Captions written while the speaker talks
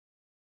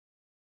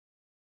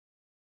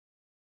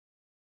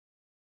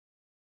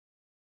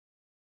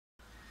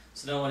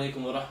Assalamu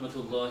alaikum wa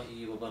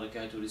rahmatullahi wa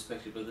barakatuh,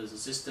 respected brothers and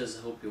sisters.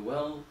 I hope you're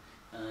well.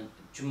 And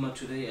Jummah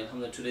today,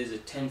 alhamdulillah, today is the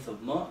 10th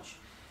of March.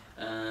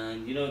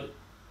 And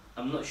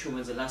I'm not sure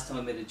when's the last time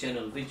I made a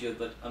general video,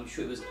 but I'm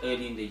sure it was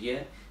early in the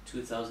year,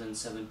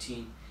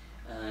 2017.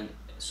 And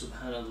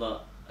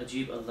subhanallah,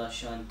 Ajib Allah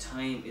Shan,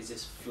 time is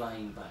just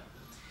flying by.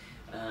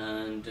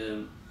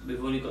 And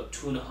we've only got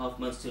 2.5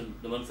 months till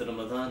the month of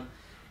Ramadan.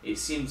 It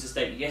seems just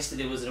like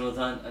yesterday was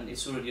Ramadan and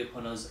it's already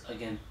upon us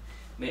again.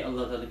 May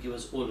Allah Ta'ala give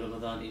us all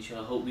Ramadan,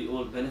 inshallah. Hope we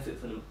all benefit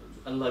from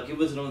Allah. Give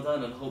us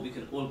Ramadan and hope we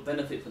can all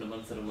benefit from the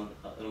month of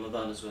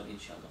Ramadan as well,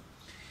 inshallah.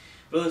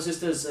 Brothers and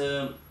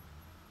sisters,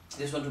 I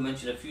just want to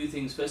mention a few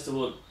things. First of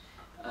all,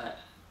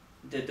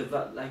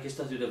 like I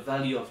started with the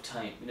value of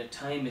time.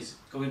 Time is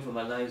going from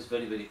our lives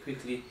very, very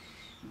quickly.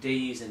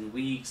 Days and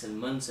weeks and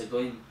months are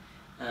going,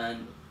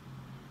 and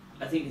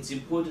I think it's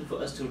important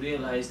for us to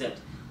realize that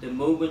the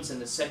moments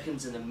and the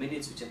seconds and the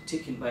minutes which are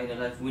ticking by in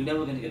our life, we're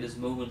never going to get those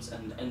moments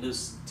and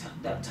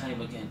that time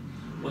again.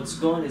 What's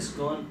gone is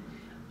gone,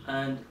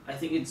 and I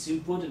think it's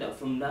important that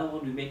from now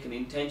on we make an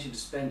intention to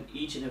spend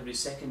each and every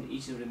second,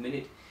 each and every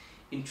minute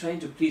in trying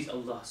to please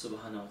Allah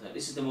subhanahu wa ta'ala.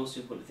 This is the most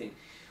important thing.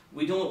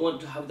 We don't want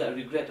to have that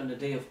regret on the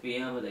day of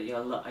Qiyamah that, Ya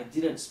Allah, I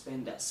didn't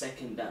spend that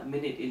second, that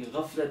minute in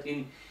ghaflat,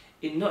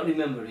 in not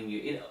remembering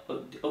you,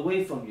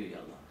 away from you, Ya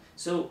Allah.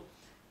 So,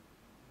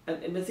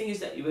 and the thing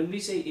is that when we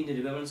say in the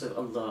remembrance of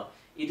Allah,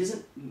 it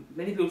doesn't,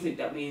 many people think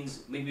that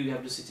means maybe we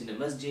have to sit in the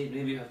masjid,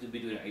 maybe we have to be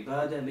doing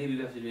ibadah, maybe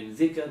we have to be doing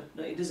dhikr.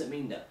 No, it doesn't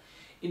mean that.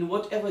 In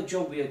whatever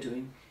job we are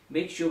doing,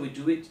 make sure we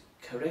do it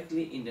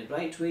correctly, in the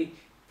right way,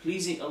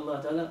 pleasing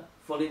Allah Ta'ala,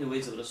 following the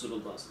ways of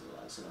Rasulullah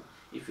Sallallahu Alaihi Wasallam.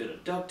 If you're a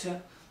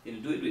doctor,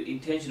 then do it with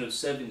intention of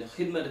serving the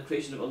khidmah, the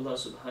creation of Allah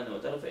Subhanahu wa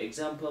Ta'ala, for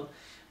example,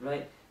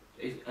 right?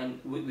 And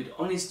with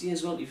honesty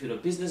as well. If you're a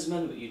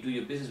businessman, you do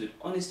your business with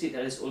honesty,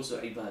 that is also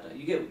ibadah.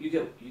 You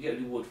get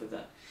reward for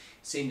that.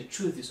 Saying the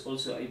truth is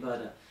also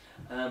ibadah.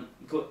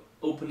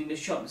 Opening the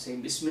shop,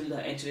 saying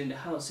Bismillah, entering the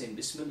house, saying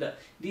Bismillah.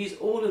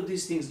 All of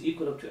these things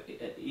equals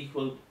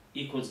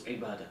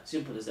ibadah.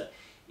 Simple as that.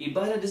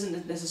 Ibadah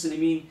doesn't necessarily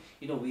mean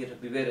we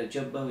wear a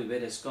jabba, we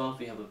wear a scarf,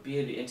 we have a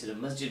beard, we enter the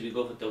masjid, we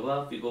go for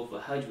tawaf, we go for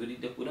hajj, we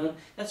read the Quran.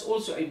 That's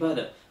also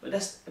ibadah.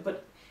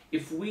 But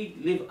if we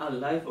live our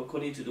life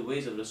according to the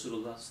ways of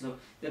Rasulullah,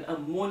 then our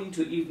morning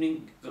to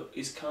evening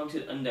is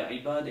counted under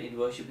ibadah, in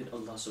worshiping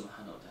Allah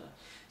subhanahu wa ta'ala.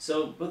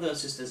 So, brothers and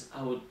sisters,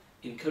 I would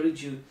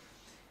encourage you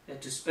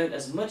to spend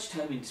as much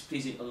time in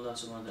displeasing Allah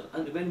subhanahu wa ta'ala.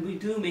 And when we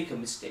do make a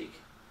mistake,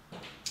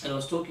 and I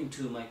was talking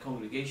to my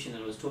congregation,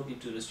 and I was talking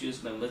to the students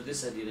of my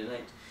madrasa the other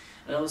night,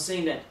 and I was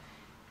saying that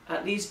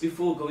at least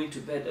before going to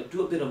bed,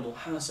 do a bit of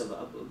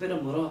muhasabah, a bit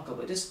of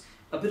muraqabah, just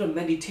a bit of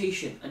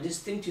meditation, and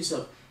just think to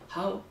yourself,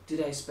 how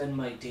did I spend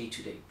my day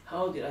today?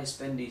 How did I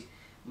spend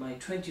my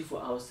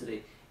 24 hours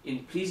today in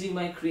pleasing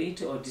my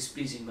Creator or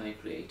displeasing my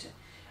Creator?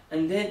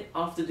 And then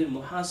after the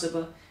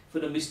muhasabah, for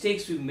the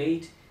mistakes we've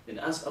made, then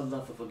ask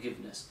Allah for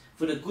forgiveness.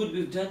 For the good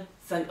we've done,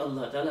 thank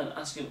Allah Ta'ala and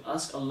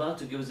ask Allah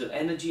to give us the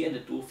energy and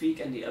the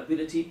tawfiq and the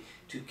ability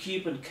to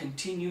keep on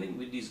continuing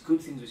with these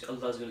good things which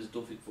Allah has given us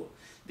tawfiq for.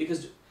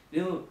 Because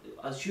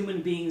as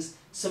human beings,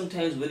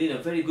 sometimes we're in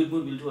a very good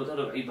mood, we'll do a lot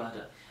of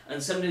ibadah.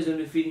 And sometimes when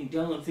we're feeling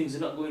down and things are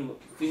not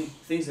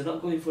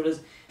going for us,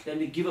 then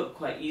we give up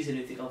quite easily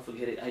and we think, oh,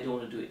 forget it, I don't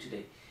want to do it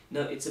today.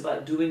 No, it's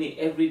about doing it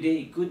every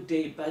day, good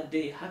day, bad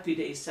day, happy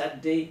day,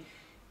 sad day.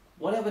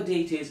 Whatever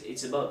day it is,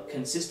 it's about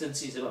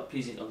consistency, it's about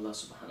pleasing Allah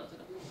subhanahu wa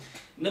ta'ala.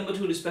 Number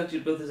 2,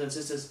 respected brothers and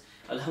sisters,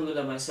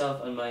 alhamdulillah,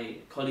 myself and my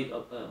colleague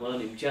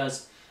Maulana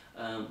Imjaz,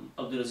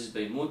 Abdulaziz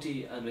Bhai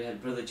Moti, and we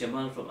had brother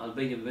Jamal from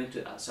Albania. We went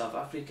to South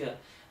Africa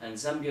and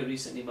Zambia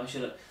recently,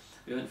 mashallah.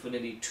 We went for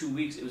nearly 2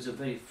 weeks. It was a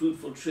very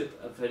fruitful trip,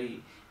 a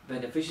very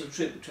beneficial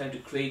trip, trying to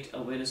create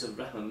awareness of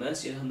Rahma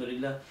mercy,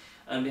 alhamdulillah.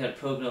 And we had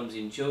programs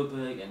in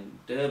Joburg and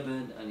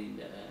Durban, and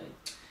in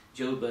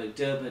Joburg,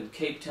 Durban,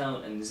 Cape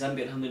Town, and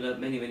Zambia, alhamdulillah,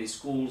 many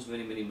schools,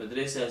 many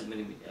madrasas,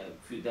 many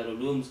Darul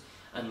Ulooms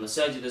and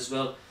masajid as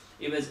well.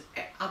 It was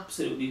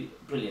absolutely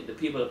brilliant. The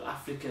people of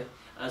Africa,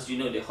 as you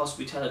know, their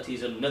hospitality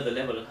is on another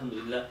level,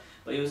 alhamdulillah.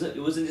 But it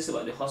wasn't just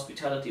about the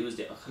hospitality, it was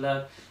the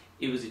akhlaq,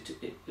 it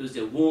was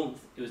their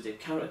warmth, it was their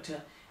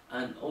character,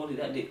 and only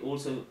that, they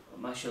also,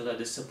 mashallah,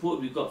 the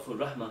support we got for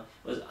Rahma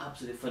was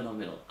absolutely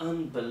phenomenal,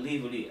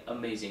 unbelievably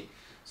amazing.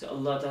 So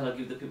Allah Ta'ala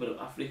give the people of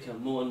Africa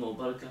more and more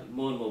barakah,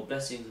 more and more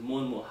blessings,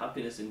 more and more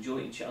happiness and joy,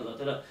 inshallah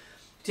Ta'ala.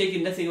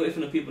 Taking nothing away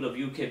from the people of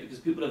UK, because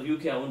people of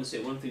UK, I want to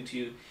say one thing to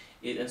you,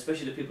 and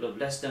especially the people of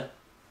Leicester,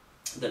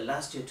 that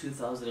last year,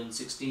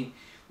 2016,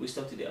 we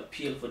started the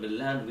appeal for the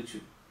land which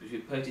we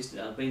purchased in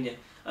Albania.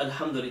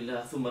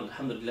 Alhamdulillah, thumma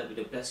alhamdulillah, with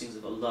the blessings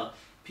of Allah,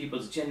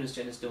 people's generous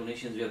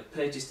donations, we have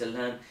purchased the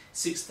land,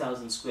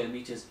 6,000 square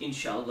meters,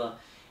 inshallah.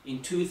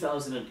 In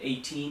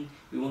 2018,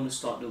 we want to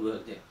start the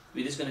work there.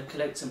 We're just going to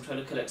try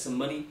to collect some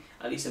money,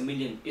 at least £1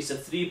 million. It's a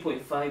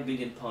 £3.5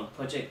 million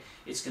project.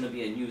 It's going to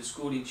be a new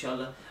school,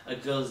 inshallah, a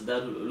girls'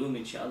 Darul Uloom,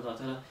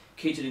 inshallah,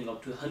 catering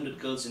up to 100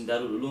 girls in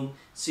Darul Uloom,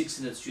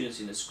 600 students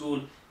in the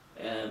school,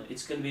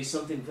 It's going to be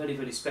something very,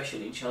 very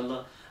special,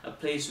 inshallah. A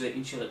place where,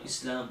 inshallah,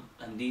 Islam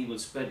and Deen will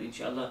spread,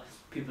 inshallah.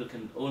 People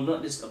can, or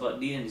not just about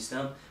Deen and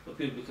Islam, but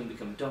people can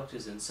become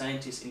doctors and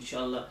scientists,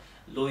 inshallah,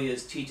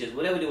 lawyers, teachers,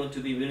 whatever they want to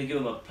be. We're going to give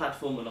them a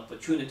platform, an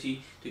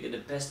opportunity to get the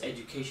best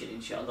education,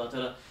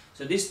 inshallah.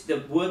 So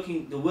the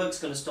work's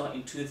going to start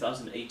in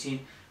 2018.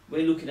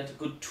 We're looking at a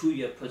good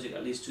 2-year project,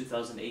 at least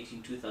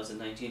 2018,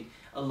 2019.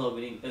 Allah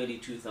willing, early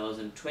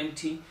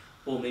 2020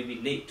 or maybe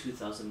late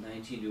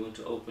 2019. We want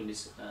to open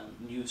this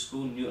new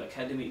school, new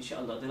academy,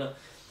 inshallah.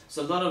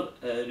 So a lot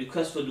of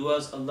requests for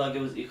du'as. Allah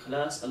give us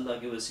ikhlas, Allah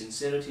give us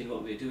sincerity in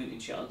what we're doing,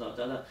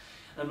 inshallah.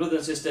 And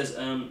brothers and sisters,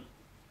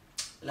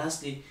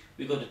 lastly,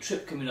 we got a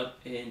trip coming up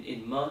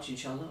in March,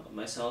 inshallah.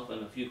 Myself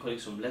and a few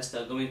colleagues from Leicester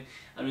are going,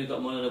 and we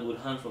got Maulana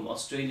Burhan from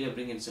Australia,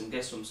 bringing some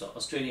guests from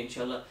Australia,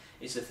 inshallah.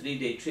 It's a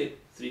 3-day trip,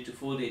 3 to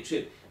 4 day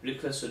trip.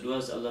 Request for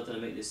du'as, Allah Ta'ala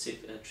make this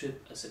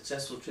trip a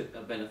successful trip,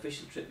 a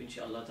beneficial trip,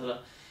 inshallah Ta'ala.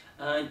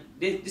 And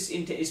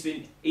it's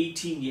been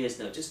 18 years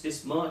now, just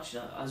this March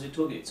now, as we're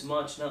talking, it's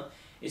March now.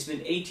 It's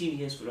been 18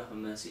 years for Rahma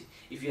Mercy.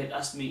 If you had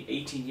asked me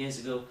 18 years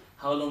ago,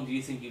 how long do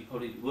you think you'd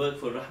probably work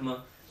for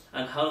Rahma?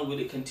 And how long will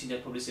it continue?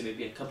 I'd probably say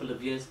maybe a couple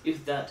of years,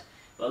 if that.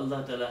 But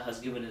Allah Ta'ala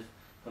has given it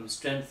from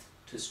strength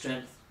to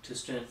strength to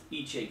strength.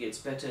 Each year gets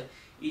better,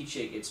 each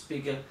year gets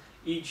bigger,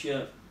 each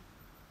year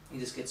it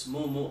just gets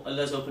more and more.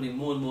 Allah's opening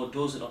more and more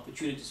doors and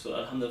opportunities for,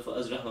 alhamdulillah, for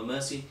us, Rahma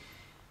Mercy.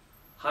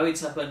 How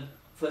it's happened?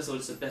 First of all,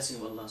 it's a blessing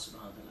of Allah subhanahu wa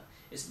ta'ala.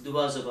 It's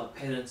du'as of our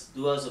parents,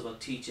 du'as of our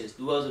teachers,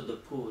 du'as of the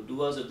poor,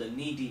 du'as of the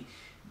needy.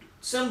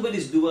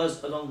 Somebody's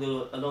du'as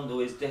along the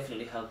way is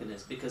definitely helping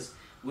us, because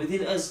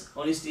within us,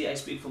 honestly, I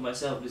speak for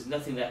myself, there's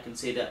nothing that I can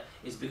say that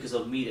is because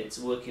of me that it's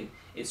working.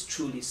 It's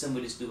truly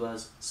somebody's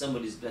du'as,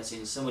 somebody's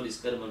blessings, somebody's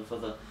karam and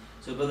fadha.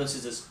 So brothers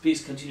and sisters,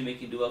 please continue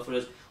making dua for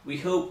us. We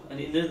hope, and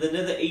in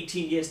another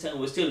 18 years time,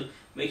 we're still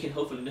making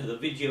hopefully another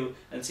video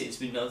and say it's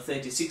been now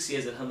 36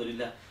 years,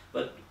 alhamdulillah.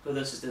 But brothers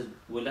and sisters,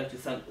 we'd like to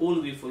thank all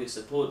of you for your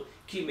support.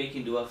 Keep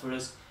making dua for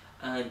us,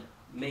 and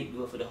make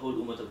dua for the whole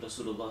ummah of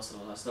Rasulullah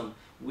sallallahu alaihi wasallam.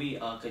 We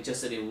are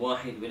kajasadin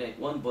wahid, we're like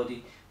one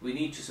body. We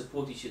need to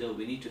support each other,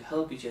 we need to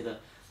help each other.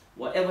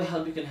 Whatever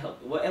help you can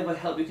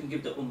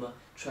give the ummah,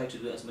 try to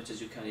do as much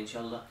as you can,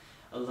 inshallah.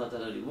 Allah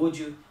Ta'ala reward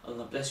you,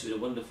 Allah bless you with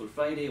a wonderful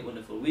Friday,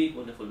 wonderful week,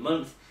 wonderful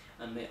month.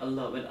 And may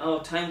Allah, when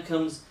our time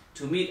comes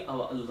to meet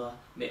our Allah,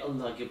 may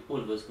Allah give all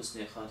of us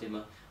husna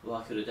khatima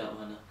wa akhiru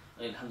da'wana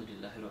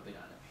alhamdulillahi rabbil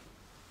alamin.